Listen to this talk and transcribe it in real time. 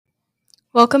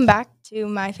Welcome back to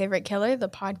My Favorite Killer, the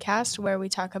podcast where we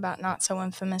talk about not so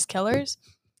infamous killers.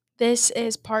 This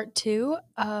is part two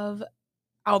of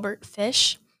Albert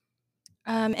Fish.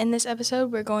 In this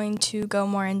episode, we're going to go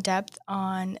more in depth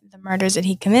on the murders that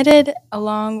he committed,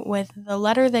 along with the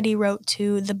letter that he wrote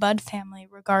to the Budd family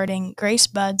regarding Grace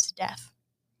Budd's death.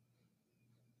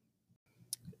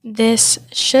 This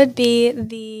should be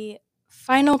the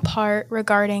final part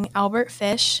regarding Albert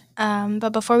Fish, but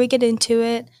before we get into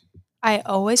it, I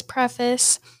always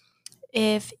preface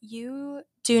if you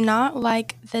do not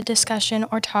like the discussion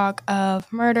or talk of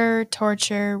murder,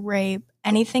 torture, rape,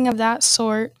 anything of that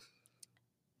sort,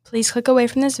 please click away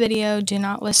from this video. Do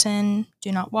not listen,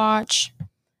 do not watch,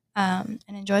 and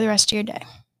enjoy the rest of your day.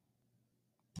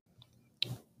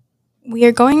 We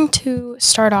are going to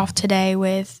start off today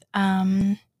with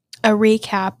a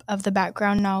recap of the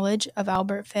background knowledge of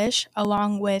Albert Fish,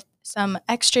 along with some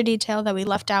extra detail that we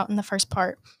left out in the first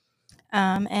part.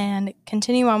 And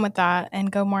continue on with that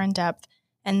and go more in depth.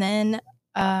 And then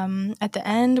at the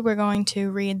end, we're going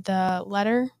to read the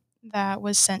letter that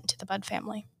was sent to the Budd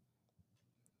family.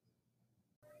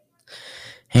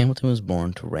 Hamilton was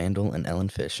born to Randall and Ellen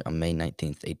Fish on May 19,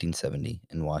 1870,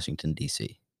 in Washington,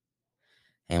 D.C.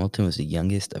 Hamilton was the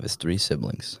youngest of his three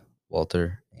siblings,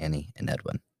 Walter, Annie, and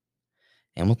Edwin.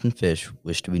 Hamilton Fish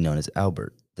wished to be known as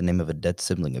Albert, the name of a dead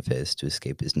sibling of his, to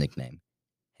escape his nickname,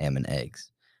 Ham and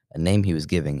Eggs, a name he was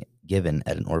given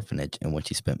at an orphanage in which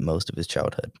he spent most of his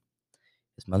childhood.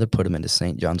 His mother put him into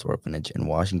St. John's Orphanage in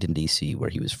Washington, D.C., where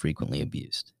he was frequently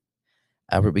abused.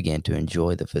 Albert began to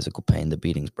enjoy the physical pain the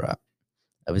beatings brought.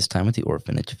 Of his time at the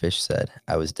orphanage, Fish said,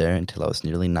 "I was there until I was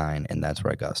nearly 9, and that's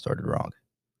where I got started wrong."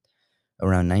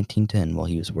 Around 1910, while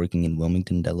he was working in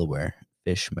Wilmington, Delaware,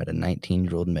 Fish met a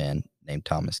 19-year-old man named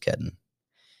Thomas Kedden.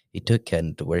 He took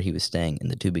Kedden to where he was staying, and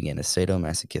the two began a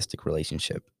sadomasochistic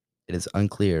relationship. It is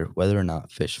unclear whether or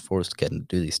not Fish forced Kedden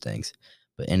to do these things,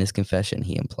 but in his confession,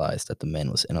 he implies that the man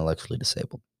was intellectually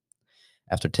disabled.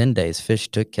 After 10 days, Fish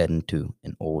took Kedden to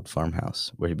an old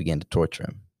farmhouse, where he began to torture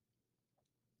him.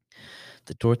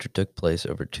 The torture took place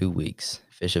over 2 weeks.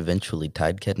 Fish eventually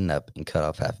tied Kedden up and cut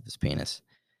off half of his penis.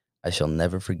 "I shall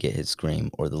never forget his scream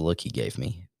or the look he gave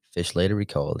me." Fish later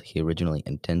recalled he originally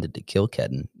intended to kill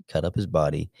Kedden, cut up his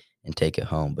body, and take it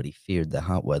home, but he feared the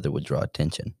hot weather would draw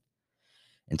attention.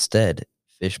 Instead,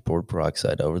 Fish poured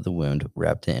peroxide over the wound,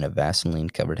 wrapped it in a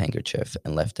Vaseline-covered handkerchief,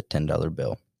 and left a $10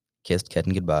 bill, kissed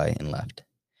Kedden goodbye, and left.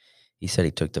 He said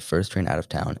he took the first train out of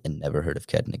town and never heard of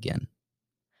Kedden again.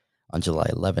 On July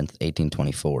 11th,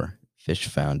 1824, Fish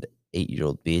found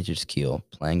 8-year-old Beatrice Keel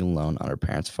playing alone on her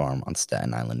parents' farm on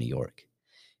Staten Island, New York.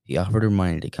 He offered her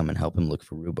money to come and help him look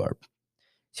for rhubarb.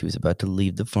 She was about to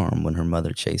leave the farm when her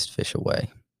mother chased Fish away.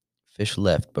 Fish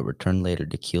left but returned later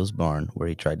to Keel's barn, where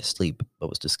he tried to sleep but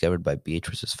was discovered by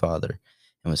Beatrice's father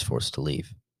and was forced to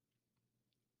leave.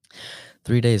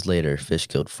 3 days later, Fish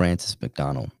killed Francis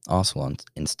McDonald, also on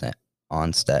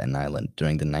Staten Island.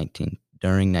 During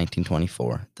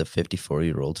 1924, the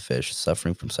 54-year-old Fish,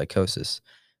 suffering from psychosis,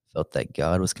 felt that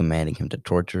God was commanding him to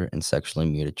torture and sexually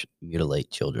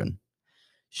mutilate children.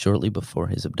 Shortly before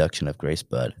his abduction of Grace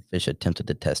Budd, Fish attempted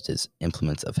to test his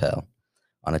implements of hell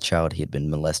on a child he had been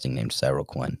molesting named Cyril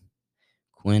Quinn.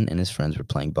 Quinn and his friends were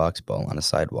playing boxball on a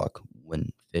sidewalk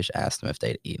when Fish asked them if they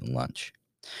had eaten lunch.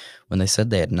 When they said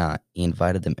they had not, he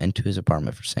invited them into his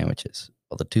apartment for sandwiches.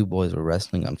 While the two boys were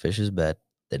wrestling on Fish's bed,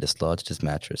 they dislodged his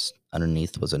mattress.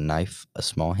 Underneath was a knife, a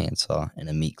small handsaw, and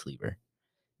a meat cleaver,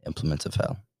 implements of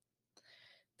hell.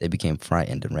 They became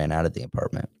frightened and ran out of the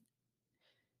apartment.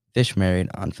 Fish married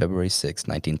on February 6,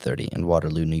 1930, in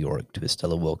Waterloo, New York, to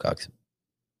Estella Wilcox,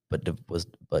 but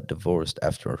divorced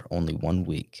after only 1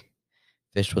 week.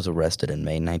 Fish was arrested in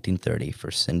May 1930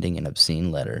 for sending an obscene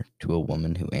letter to a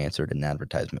woman who answered an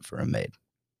advertisement for a maid.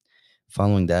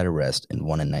 Following that arrest and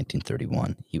one in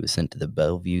 1931, he was sent to the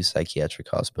Bellevue Psychiatric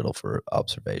Hospital for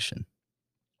observation.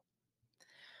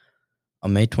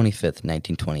 On May 25,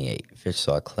 1928, Fish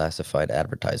saw a classified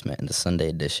advertisement in the Sunday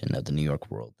edition of the New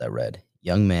York World that read,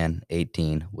 "Young man,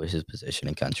 18, wishes position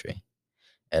in country.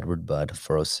 Edward Budd,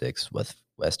 406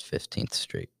 West 15th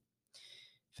Street."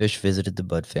 Fish visited the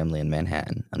Budd family in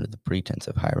Manhattan under the pretense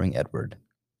of hiring Edward.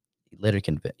 He later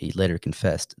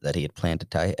confessed that he had planned to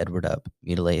tie Edward up,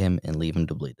 mutilate him, and leave him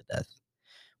to bleed to death.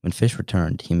 When Fish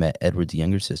returned, he met Edward's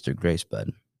younger sister, Grace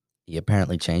Budd. He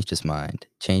apparently changed his mind,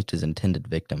 changed his intended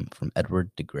victim from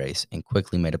Edward to Grace, and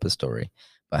quickly made up a story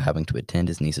by having to attend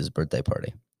his niece's birthday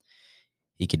party.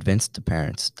 He convinced the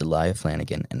parents, Delia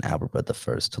Flanagan and Albert Budd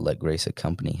I, to let Grace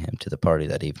accompany him to the party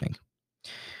that evening.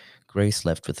 Grace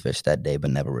left with Fish that day but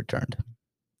never returned.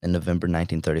 In November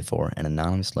 1934, an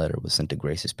anonymous letter was sent to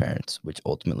Grace's parents, which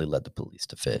ultimately led the police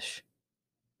to Fish.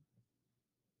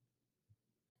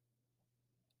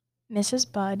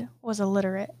 Mrs. Budd was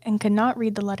illiterate and could not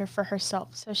read the letter for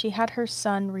herself, so she had her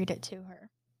son read it to her.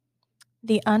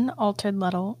 The unaltered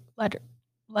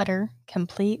letter,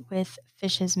 complete with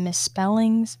Fish's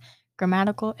misspellings,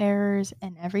 grammatical errors,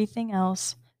 and everything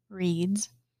else, reads,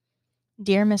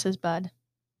 Dear Mrs. Budd,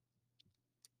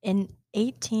 in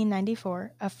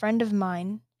 1894, a friend of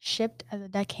mine shipped as a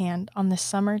deckhand on the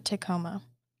Summer Tacoma,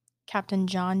 Captain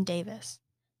John Davis.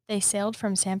 They sailed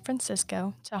from San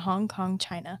Francisco to Hong Kong,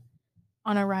 China.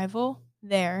 On arrival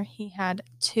there, he had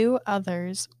 2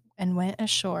 others and went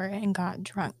ashore and got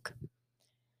drunk.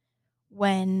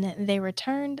 When they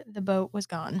returned, the boat was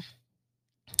gone.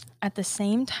 At the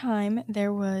same time,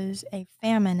 there was a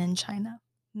famine in China.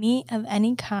 Meat of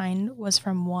any kind was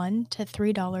from $1 to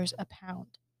 $3 a pound.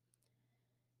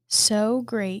 So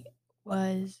great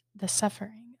was the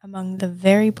suffering among the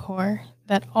very poor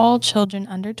that all children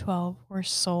under 12 were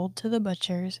sold to the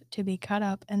butchers to be cut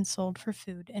up and sold for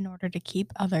food in order to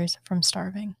keep others from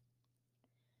starving.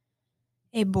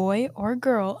 A boy or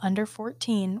girl under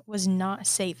 14 was not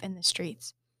safe in the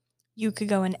streets. You could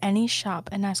go in any shop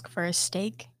and ask for a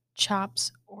steak,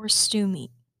 chops, or stew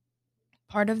meat.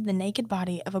 Part of the naked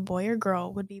body of a boy or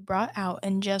girl would be brought out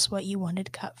and just what you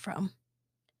wanted cut from.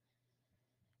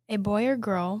 A boy or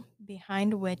girl,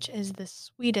 behind which is the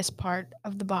sweetest part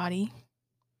of the body,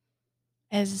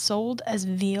 as sold as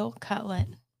veal cutlet,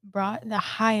 brought the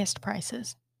highest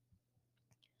prices.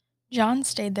 John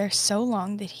stayed there so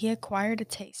long that he acquired a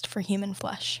taste for human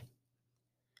flesh.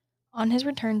 On his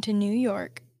return to New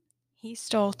York, he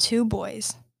stole 2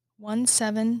 boys, one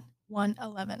 7, one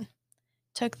 11,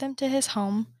 took them to his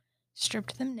home,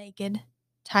 stripped them naked,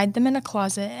 tied them in a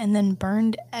closet, and then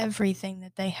burned everything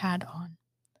that they had on.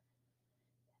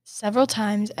 Several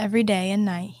times every day and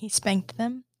night he spanked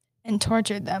them and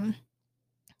tortured them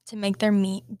to make their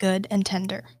meat good and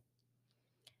tender.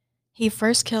 He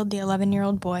first killed the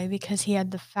 11-year-old boy because he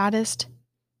had the fattest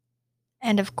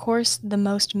and, of course, the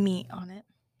most meat on it.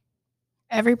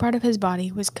 Every part of his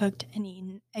body was cooked and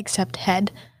eaten except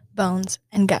head, bones,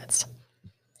 and guts.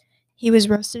 He was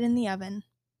roasted in the oven,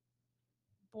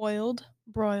 boiled,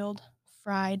 broiled,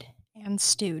 fried, and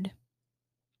stewed.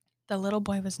 The little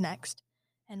boy was next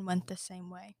and went the same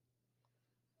way.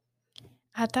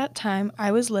 At that time,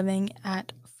 I was living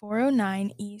at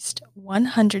 409 East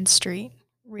 100th Street,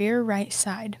 rear right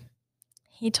side.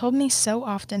 He told me so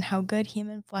often how good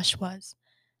human flesh was.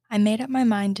 I made up my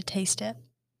mind to taste it.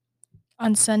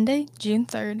 On Sunday, June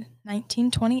 3rd,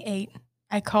 1928,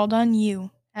 I called on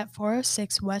you at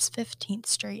 406 West 15th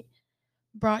Street,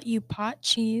 brought you pot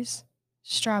cheese,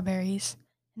 strawberries,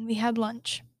 and we had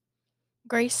lunch.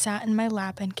 Grace sat in my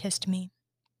lap and kissed me.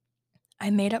 I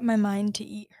made up my mind to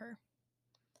eat her.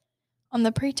 On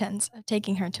the pretense of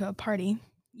taking her to a party,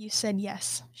 you said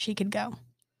yes, she could go.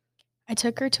 I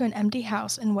took her to an empty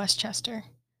house in Westchester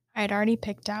I had already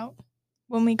picked out.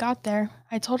 When we got there,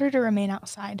 I told her to remain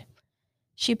outside.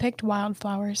 She picked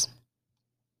wildflowers.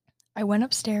 I went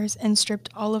upstairs and stripped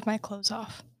all of my clothes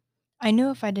off. I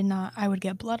knew if I did not, I would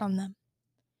get blood on them.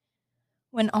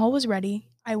 When all was ready,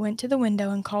 I went to the window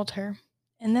and called her,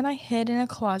 and then I hid in a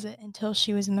closet until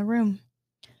she was in the room.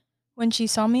 When she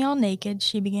saw me all naked,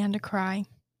 she began to cry,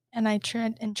 and I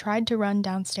tried to run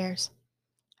downstairs.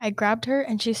 I grabbed her,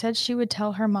 and she said she would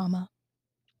tell her mama.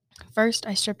 First,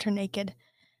 I stripped her naked.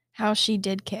 How she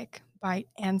did kick, bite,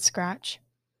 and scratch.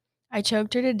 I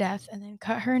choked her to death and then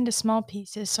cut her into small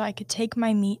pieces so I could take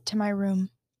my meat to my room,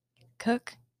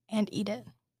 cook, and eat it.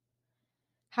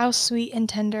 How sweet and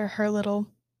tender her little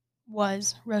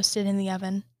was roasted in the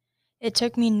oven. It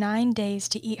took me 9 days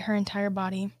to eat her entire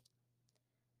body.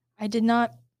 I did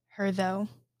not her, though.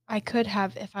 I could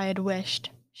have if I had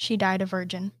wished. She died a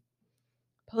virgin.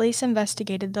 Police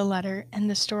investigated the letter, and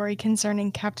the story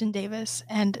concerning Captain Davis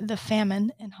and the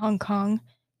famine in Hong Kong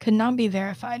could not be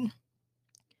verified.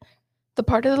 The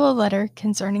part of the letter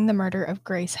concerning the murder of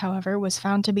Grace, however, was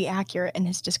found to be accurate in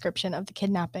his description of the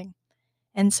kidnapping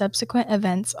and subsequent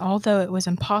events, although it was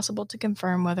impossible to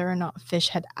confirm whether or not Fish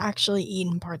had actually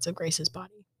eaten parts of Grace's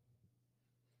body.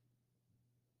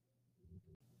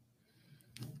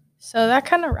 So that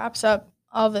kind of wraps up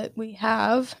all that we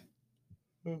have.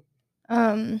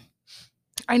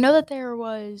 I know that there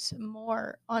was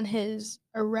more on his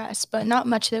arrest, but not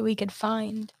much that we could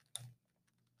find.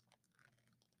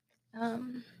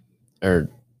 Or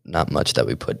not much that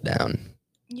we put down.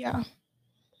 Yeah.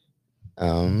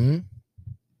 I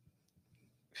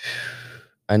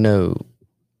know,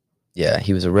 yeah,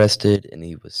 he was arrested and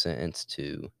he was sentenced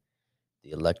to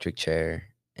the electric chair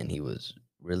and he was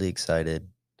really excited.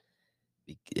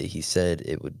 He said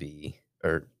it would be,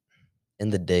 or in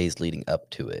the days leading up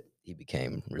to it, he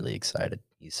became really excited.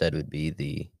 He said it would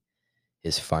be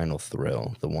his final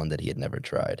thrill, the one that he had never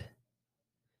tried,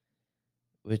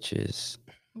 which is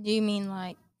Do you mean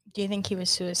like? Do you think he was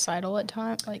suicidal at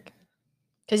times? Like,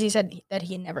 because he said that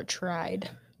he had never tried.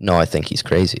 no, I think he's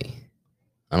crazy.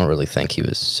 I don't really think he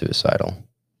was suicidal.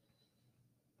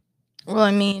 Well,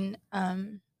 I mean,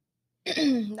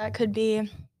 that could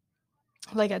be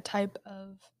like a type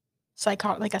of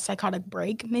psychotic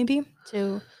break, maybe,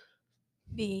 to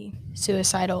be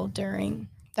suicidal during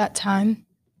that time.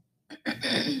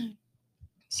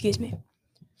 Excuse me.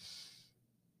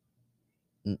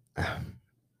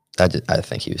 I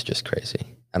think he was just crazy.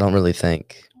 I don't really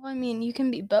think, Well, I mean, you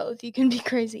can be both. You can be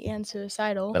crazy and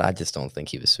suicidal. but I just don't think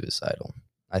he was suicidal.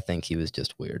 I think he was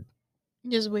just weird.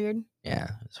 Just weird. Yeah,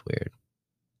 it's weird.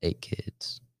 8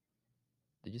 kids.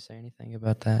 Did you say anything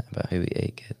about that? About who he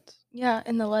 8 kids? Yeah,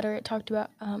 in the letter it talked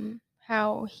about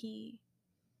how he,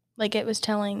 like, it was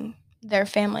telling their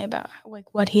family about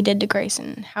like what he did to Grace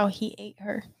and how he ate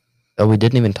her. Oh, we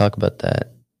didn't even talk about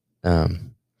that.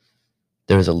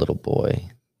 There was a little boy.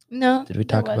 No, Did we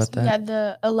talk about that? Yeah,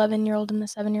 the 11-year-old and the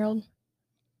 7-year-old.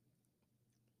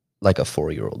 Like a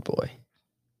 4-year-old boy.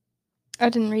 I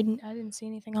didn't see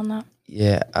anything on that.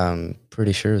 Yeah, I'm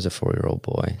pretty sure it was a 4-year-old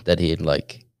boy that he had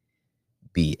like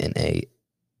beat and ate.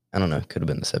 I don't know. It could have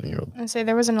been the 7-year-old. I say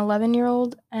there was an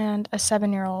 11-year-old and a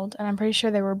 7-year-old, and I'm pretty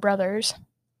sure they were brothers.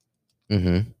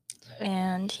 Mm-hmm.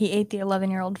 And he ate the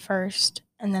 11-year-old first,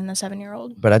 and then the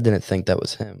 7-year-old. But I didn't think that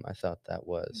was him. I thought that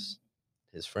was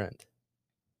his friend.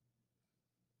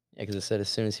 Yeah, because it said as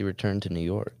soon as he returned to New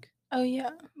York. Oh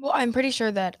yeah. Well, I'm pretty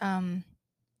sure that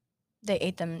they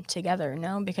ate them together.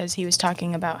 No, because he was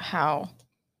talking about how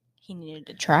he needed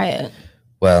to try it.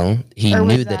 Well, he Or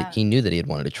was knew that that- he knew that he had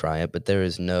wanted to try it, but there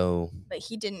is no. But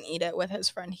he didn't eat it with his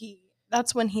friend.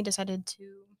 That's when he decided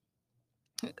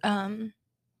to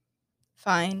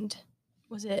find,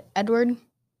 was it Edward?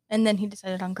 And then he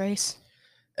decided on Grace.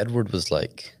 Edward was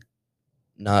like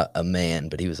not a man,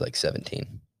 but he was like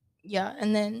 17. Yeah,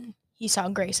 and then he saw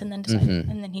Grace and then decided, Mhm.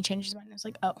 and then he changed his mind. And was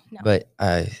like, oh no. But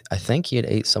I think he had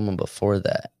ate someone before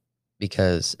that,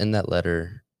 because in that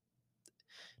letter,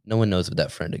 no one knows if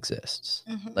that friend exists.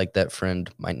 Mhm. Like that friend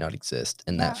might not exist,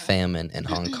 and that Yeah. famine in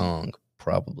Hong Kong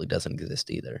probably doesn't exist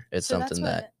either. It's So that's something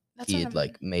that that's he what had I'm-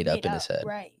 like made up in his head.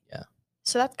 Right. Yeah.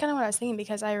 So that's kind of what I was thinking,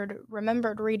 because I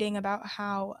remembered reading about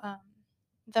how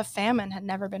the famine had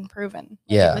never been proven. Like,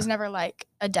 Yeah. It was never like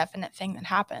a definite thing that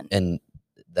happened. And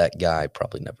that guy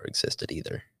probably never existed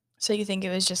either. So you think it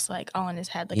was just like all in his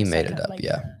head? Like He a made it up, like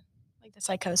yeah. like the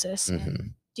psychosis. Mhm. And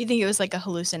do you think it was like a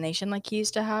hallucination like he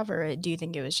used to have? Or do you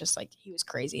think it was just like he was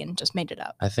crazy and just made it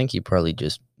up? I think he probably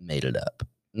just made it up.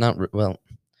 Well,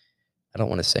 I don't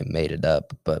want to say made it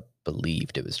up, but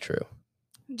believed it was true.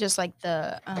 Just like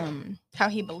the how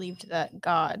he believed that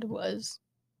God was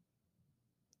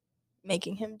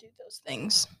making him do those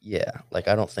things. Yeah, like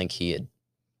I don't think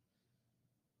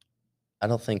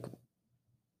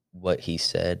what he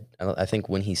said. I think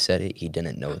when he said it, he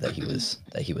didn't know that he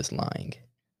was lying.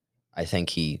 I think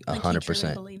he Like, he truly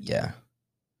 100%. believed it. Yeah.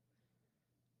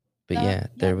 But yeah,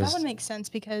 there was. That would make sense,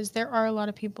 because there are a lot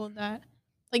of people that,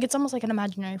 like, it's almost like an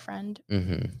imaginary friend.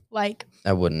 Mm-hmm. Like,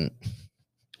 I wouldn't.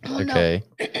 well, no, Okay.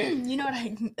 you know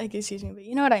what excuse me, but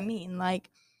you know what I mean. Like,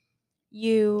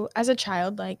 you, as a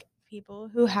child, like, people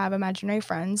who have imaginary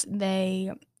friends,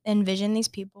 they envision these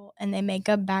people and they make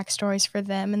up backstories for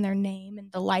them and their name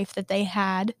and the life that they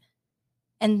had.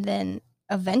 And then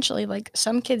eventually, like,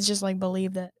 some kids just like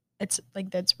believe that it's like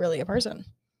that's really a person.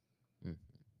 Mhm.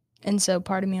 And so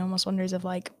part of me almost wonders if,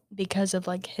 like, because of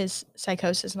like his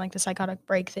psychosis and like the psychotic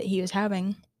break that he was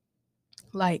having,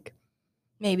 like,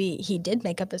 maybe he did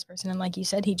make up this person, and like you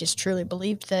said, he just truly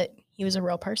believed that he was a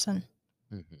real person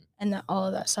Mhm. and that all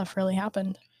of that stuff really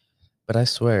happened. But I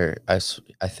swear, I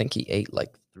think he ate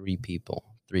like 3 people,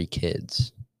 3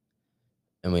 kids,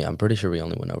 and I'm pretty sure we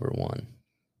only went over 1.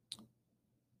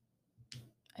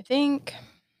 I think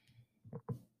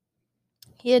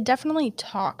he had definitely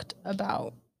talked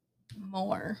about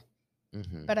more,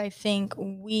 Mm-hmm. but I think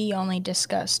we only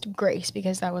discussed Grace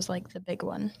because that was like the big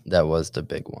one. That was the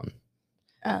big one.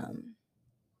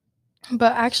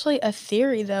 But actually, a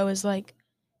theory though is like,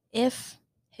 if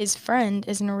his friend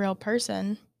isn't a real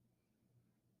person,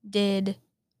 did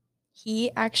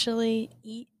he actually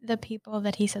eat the people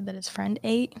that he said that his friend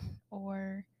ate?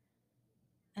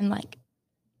 And like,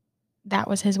 that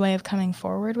was his way of coming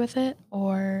forward with it?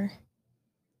 Or,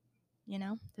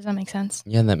 does that make sense?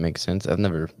 Yeah, that makes sense. I've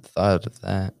never thought of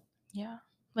that. Yeah.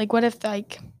 Like, what if,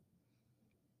 like,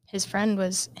 his friend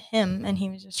was him, and he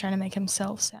was just trying to make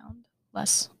himself sound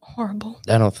less horrible.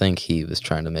 I don't think he was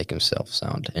trying to make himself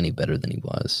sound any better than he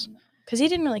was. Because he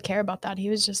didn't really care about that. He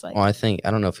was just like, Well, I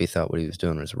don't know if he thought what he was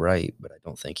doing was right, but I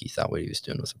don't think he thought what he was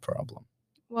doing was a problem.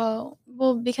 well,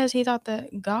 because he thought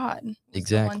that God was the one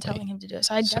Exactly. telling him to do it.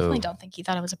 So I definitely So- don't think he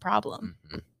thought it was a problem.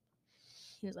 Mhm.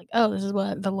 He was like, oh, this is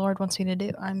what the Lord wants me to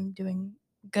do. I'm doing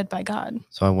good by God.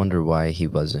 So I wonder why he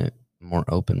wasn't more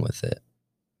open with it.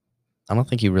 I don't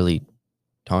think he really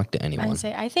talked to anyone.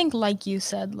 I think, like you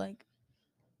said, like,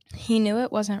 he knew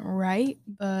it wasn't right,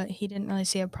 but he didn't really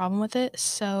see a problem with it.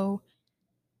 So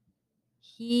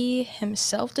he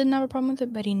himself didn't have a problem with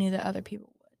it, but he knew that other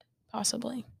people would,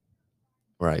 possibly.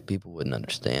 Right, people wouldn't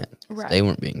understand. Right. They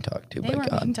weren't being talked to They by weren't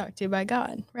God. being talked to by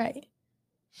God, right?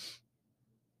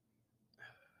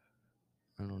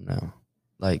 I don't know.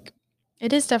 Like,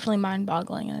 It is definitely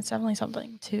mind-boggling, and it's definitely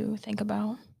something to think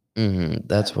about.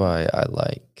 that's why I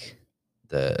like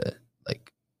the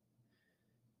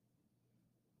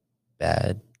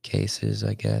bad cases,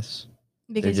 I guess.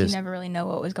 Because you just- never really know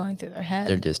what was going through their head.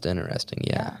 They're just interesting,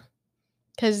 yeah.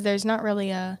 Because there's not really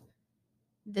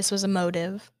this was a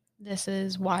motive. This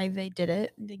is why they did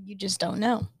it. You just don't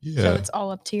know. Yeah. So it's all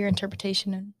up to your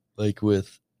interpretation. And Like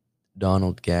with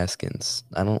Donald Gaskins,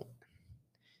 I don't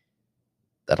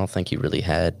think he really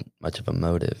had much of a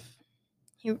motive.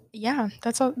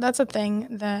 that's a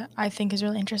thing that I think is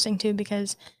really interesting too,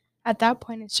 because at that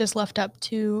point it's just left up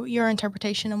to your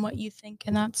interpretation and what you think,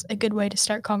 and that's a good way to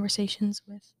start conversations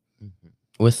with.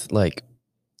 With like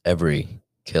every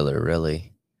killer,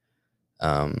 really,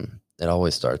 it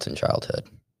always starts in childhood.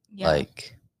 Yeah.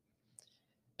 Like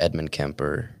Edmund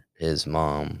Kemper, his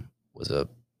mom was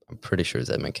I'm pretty sure it's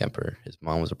Edmund Kemper. His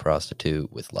mom was a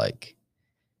prostitute with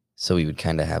so he would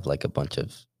kind of have like a bunch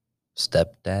of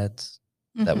stepdads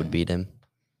that would beat him.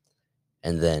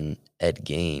 And then Ed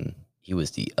Gein, he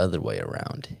was the other way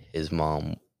around. His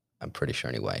mom, I'm pretty sure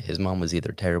anyway, his mom was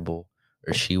either terrible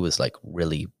or she was like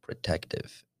really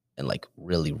protective and like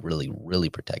really, really, really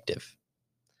protective.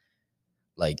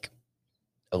 Like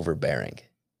overbearing.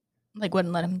 Like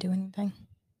wouldn't let him do anything.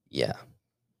 Yeah.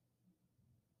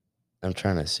 I'm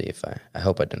trying to see if I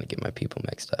hope I didn't get my people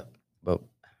mixed up. But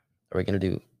are we going to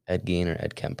do Ed Gein or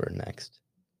Ed Kemper next?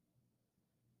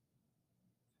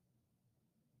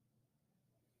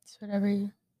 It's whatever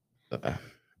you.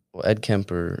 Well, Ed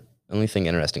Kemper, the only thing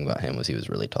interesting about him was he was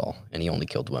really tall and he only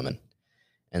killed women.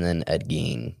 And then Ed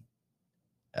Gein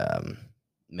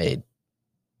made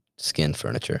skin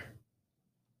furniture.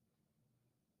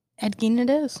 Ed Gein it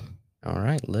is. All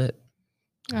right, lit.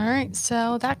 All right,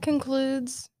 so that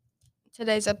concludes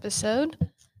today's episode.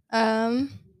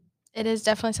 It is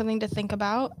definitely something to think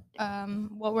about.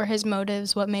 What were his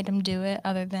motives? What made him do it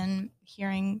other than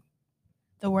hearing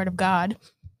the word of God?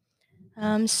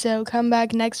 So come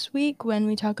back next week when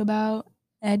we talk about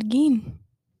Ed Gein.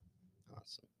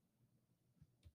 Awesome.